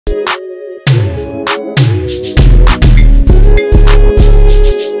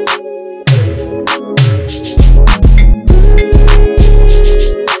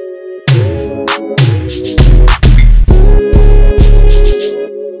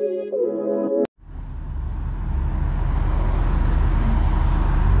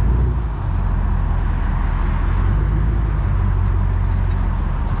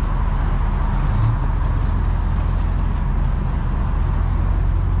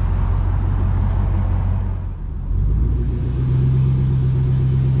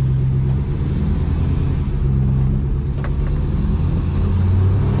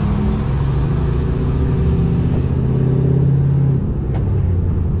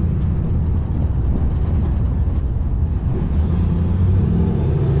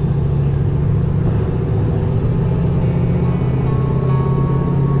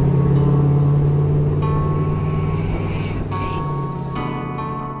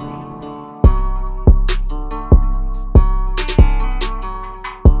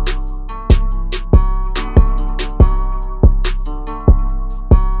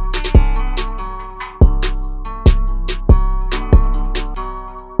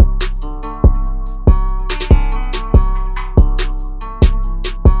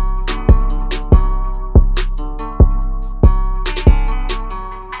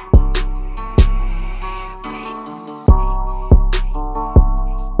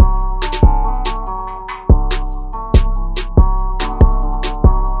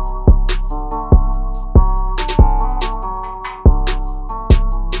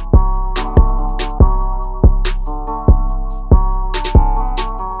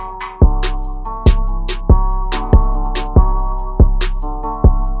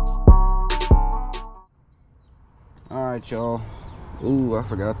y'all. Ooh, I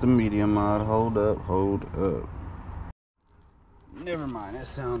forgot the media mod. Hold up. Never mind, that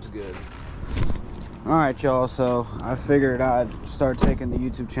sounds good. Alright, y'all, so I figured I'd start taking the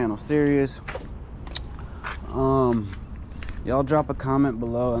YouTube channel serious. Y'all drop a comment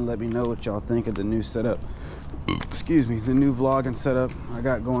below and let me know what y'all think of the new setup. Excuse me, the new vlogging setup I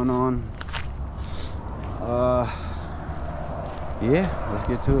got going on. Yeah, let's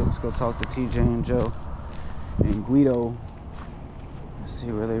get to it. Let's go talk to TJ and Joe and Guido. Let's see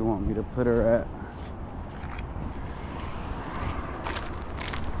where they want me to put her at.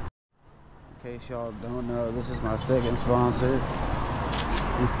 In case y'all don't know, this is my second sponsor.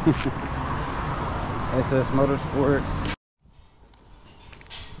 SS Motorsports.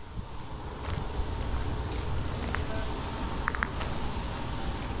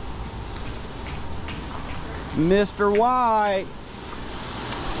 Mr. White.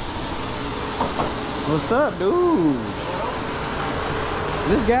 What's up, dude?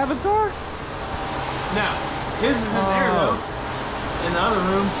 This Gavin's car? No, his is in there though. In the other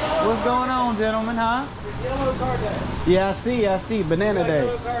room. What's going on, gentlemen, huh? It's yellow car day. Yeah, I see. Banana day.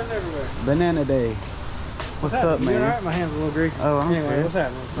 Yellow cars everywhere. Banana day. What's up, man? You alright? My hand's a little greasy. Oh, I'm anyway, good. what's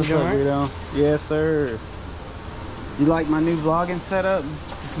happening? What's up, Guido? Yes, sir. You like my new vlogging setup?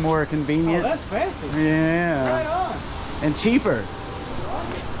 It's more convenient. Oh, that's fancy. Yeah. Right on. And cheaper.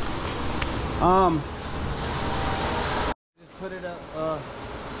 Just put it up.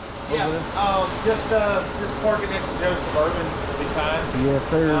 Yeah. Just park it next to Joe's Suburban. It'll be fine. Yes,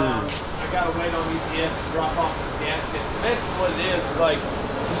 sir. I gotta wait on UPS to drop off the gaskets. So basically, what it is like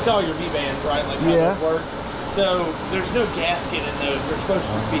you saw your V-bands, right? Like how those work. So there's no gasket in those. They're supposed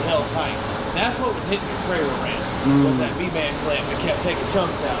to just be held tight. And that's what was hitting your trailer ramp. Was that V-band clamp that kept taking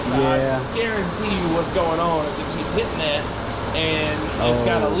chunks out. So I guarantee you what's going on is it keeps hitting that and it's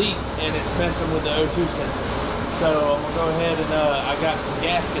got a leak and it's messing with the O2 sensor. So I'm gonna go ahead and I got some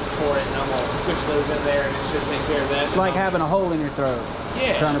gaskets for it and I'm gonna switch those in there and it should take care of that. It's like having a hole in your throat.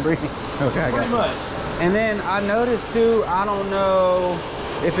 Yeah. Trying to breathe. Okay, I got pretty much. And then I noticed too, I don't know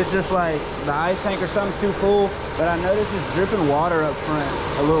if it's just like the ice tank or something's too full, but I noticed it's dripping water up front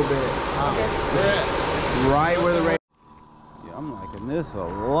a little bit. It's right where the yeah, I'm liking this a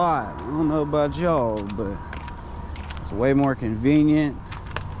lot. I don't know about y'all, but it's way more convenient.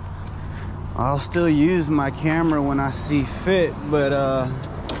 I'll still use my camera when I see fit, but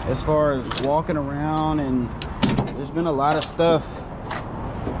as far as walking around, and there's been a lot of stuff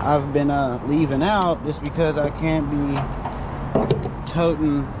I've been leaving out just because I can't be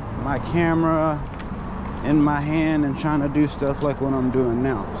toting my camera in my hand and trying to do stuff like what I'm doing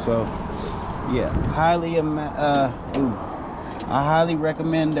now. So yeah, I highly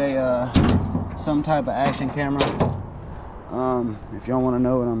recommend a some type of action camera. If y'all want to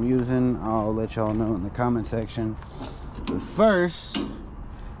know what I'm using, I'll let y'all know in the comment section. But first,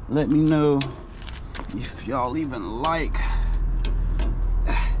 let me know if y'all even like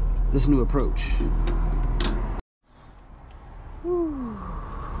this new approach. Whew.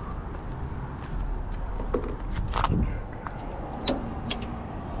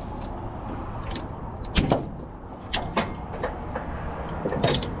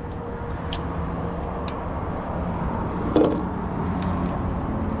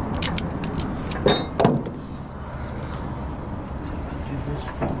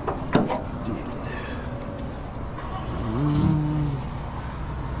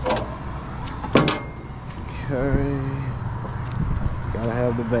 Okay, gotta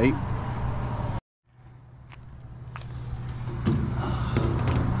have the vape.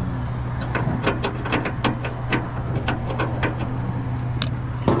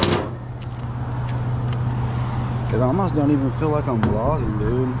 It almost don't even feel like I'm vlogging,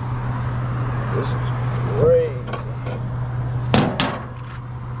 dude. This is crazy.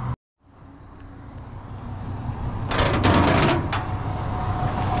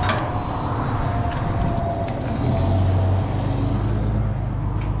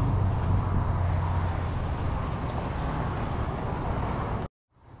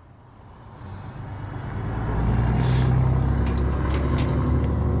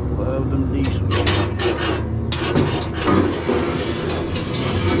 Love them diesels.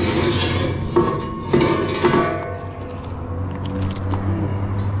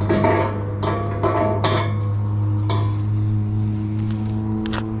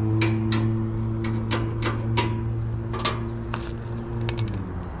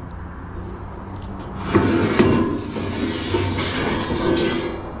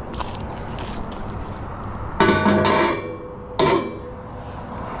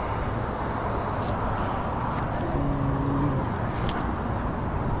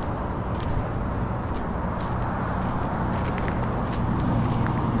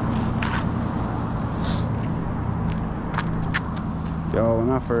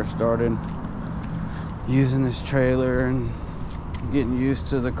 first started using this trailer and getting used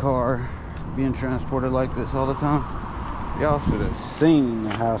to the car being transported like this all the time. Y'all should have seen the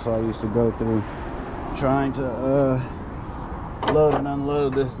hassle I used to go through trying to load and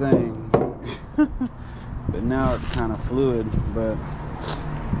unload this thing. But now it's kind of fluid, but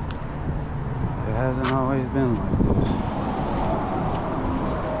it hasn't always been like this.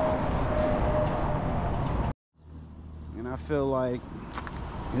 And I feel like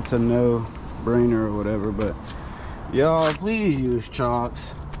it's a no-brainer or whatever, but y'all please use chocks,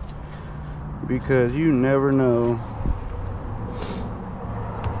 because you never know.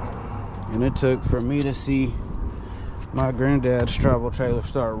 And it took for me to see my granddad's travel trailer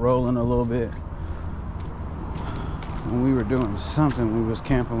start rolling a little bit when we were doing something. We was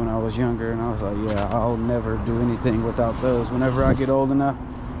camping when I was younger, and I was like, yeah, I'll never do anything without those whenever I get old enough.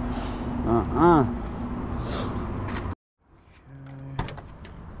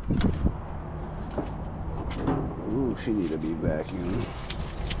 Ooh, she need to be vacuumed.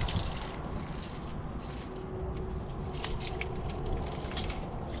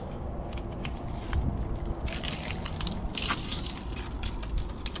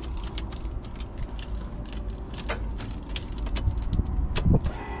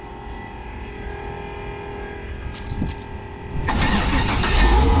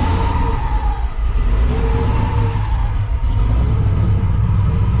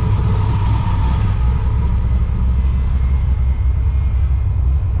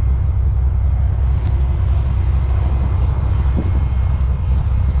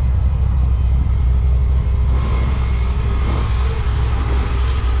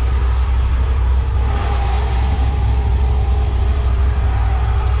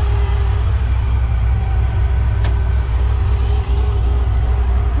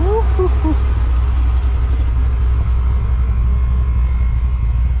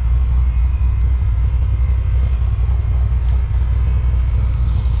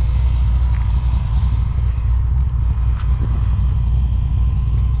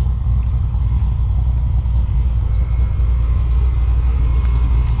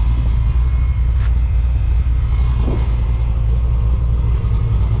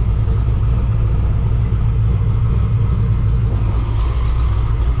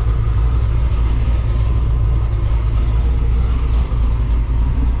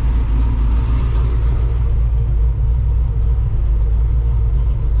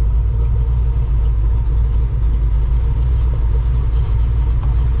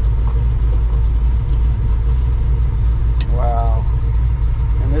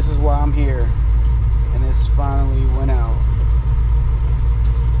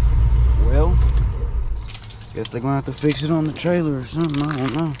 Guess they're gonna have to fix it on the trailer or something. I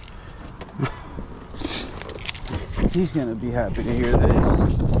don't know. He's gonna be happy to hear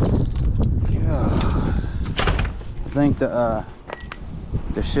this. God. I think the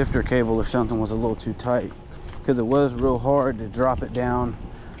shifter cable or something was a little too tight, because it was real hard to drop it down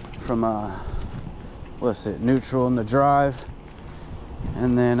from what's it, neutral in the drive,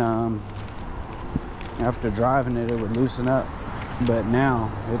 and then after driving it would loosen up, but now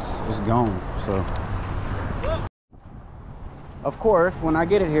it's gone. So of course when I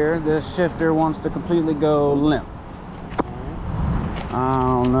get it here, this shifter wants to completely go limp. I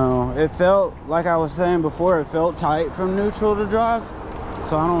don't know, it felt like I was saying before, it felt tight from neutral to drive,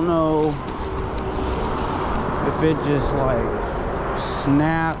 so I don't know if it just like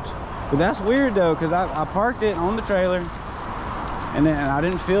snapped. But that's weird though, because I parked it on the trailer and then I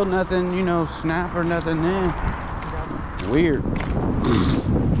didn't feel nothing, you know, snap or nothing then. Weird.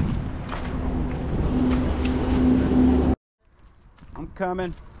 I'm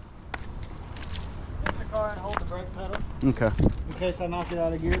coming. Sit in the car and hold the brake pedal. Okay. In case I knock it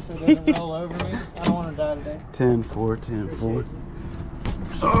out of gear so it doesn't roll over me. I don't want to die today. 10-4, 10-4.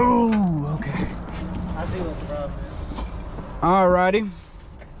 Oh, okay. I see what the problem is. Alrighty.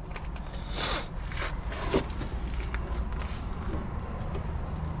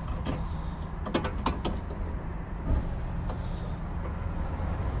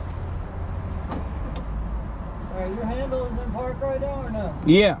 Alright, your handle is in park right now or no?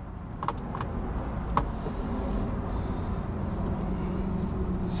 Yeah.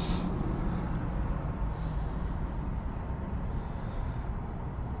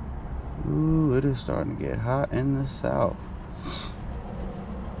 Ooh, it is starting to get hot in the south.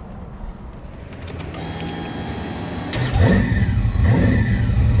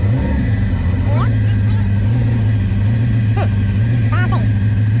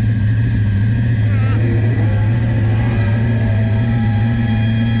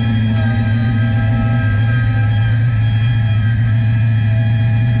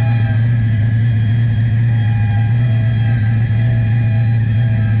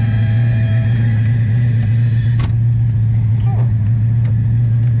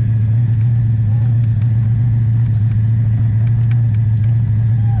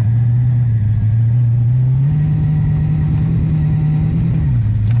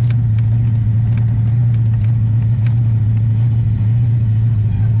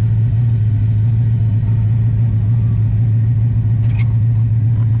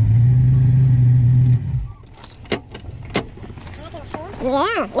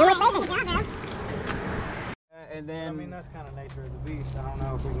 Yeah, no more space. Yeah, bro. And then, I mean, that's kind of nature of the beast. I don't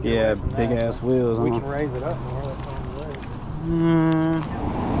know if we can yeah, get away from big that, ass wheels. We huh? can raise it up more. That's the only way.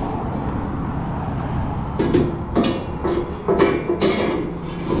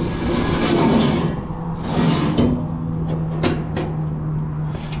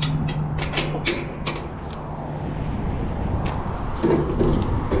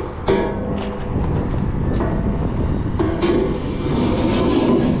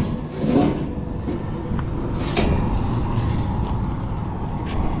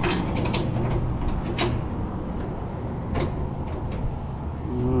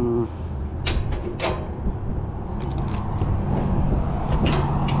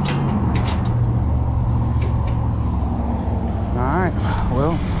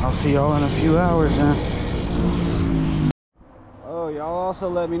 Well, I'll see y'all in a few hours then. Oh, y'all also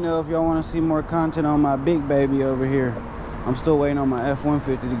let me know if y'all want to see more content on my big baby over here. I'm still waiting on my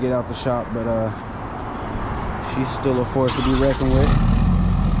F-150 to get out the shop, but she's still a force to be reckoned with.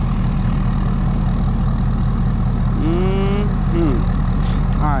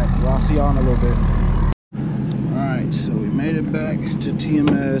 Alright, well, I'll see y'all in a little bit. Alright, so we made it back to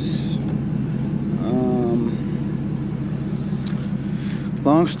TMS.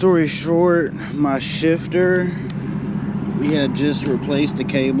 Long story short, my shifter, we had just replaced the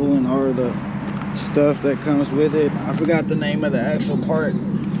cable and all of the stuff that comes with it. I forgot the name of the actual part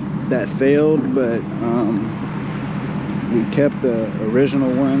that failed, but we kept the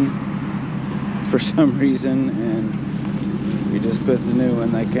original one for some reason, and we just put the new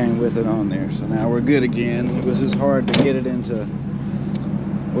one that came with it on there. So now we're good again. It was just hard to get it into,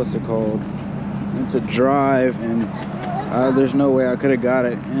 what's it called, into drive, and there's no way I could have got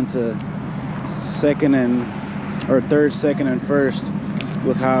it into third, second, and first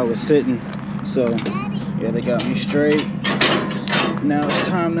with how it was sitting. So yeah, they got me straight. Now it's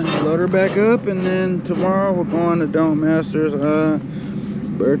time to load her back up, and then tomorrow we're going to Dome Masters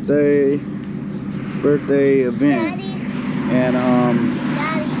birthday event. And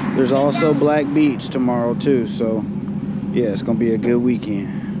there's also Black Beach tomorrow too. So yeah, it's gonna be a good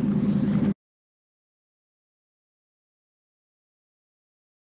weekend.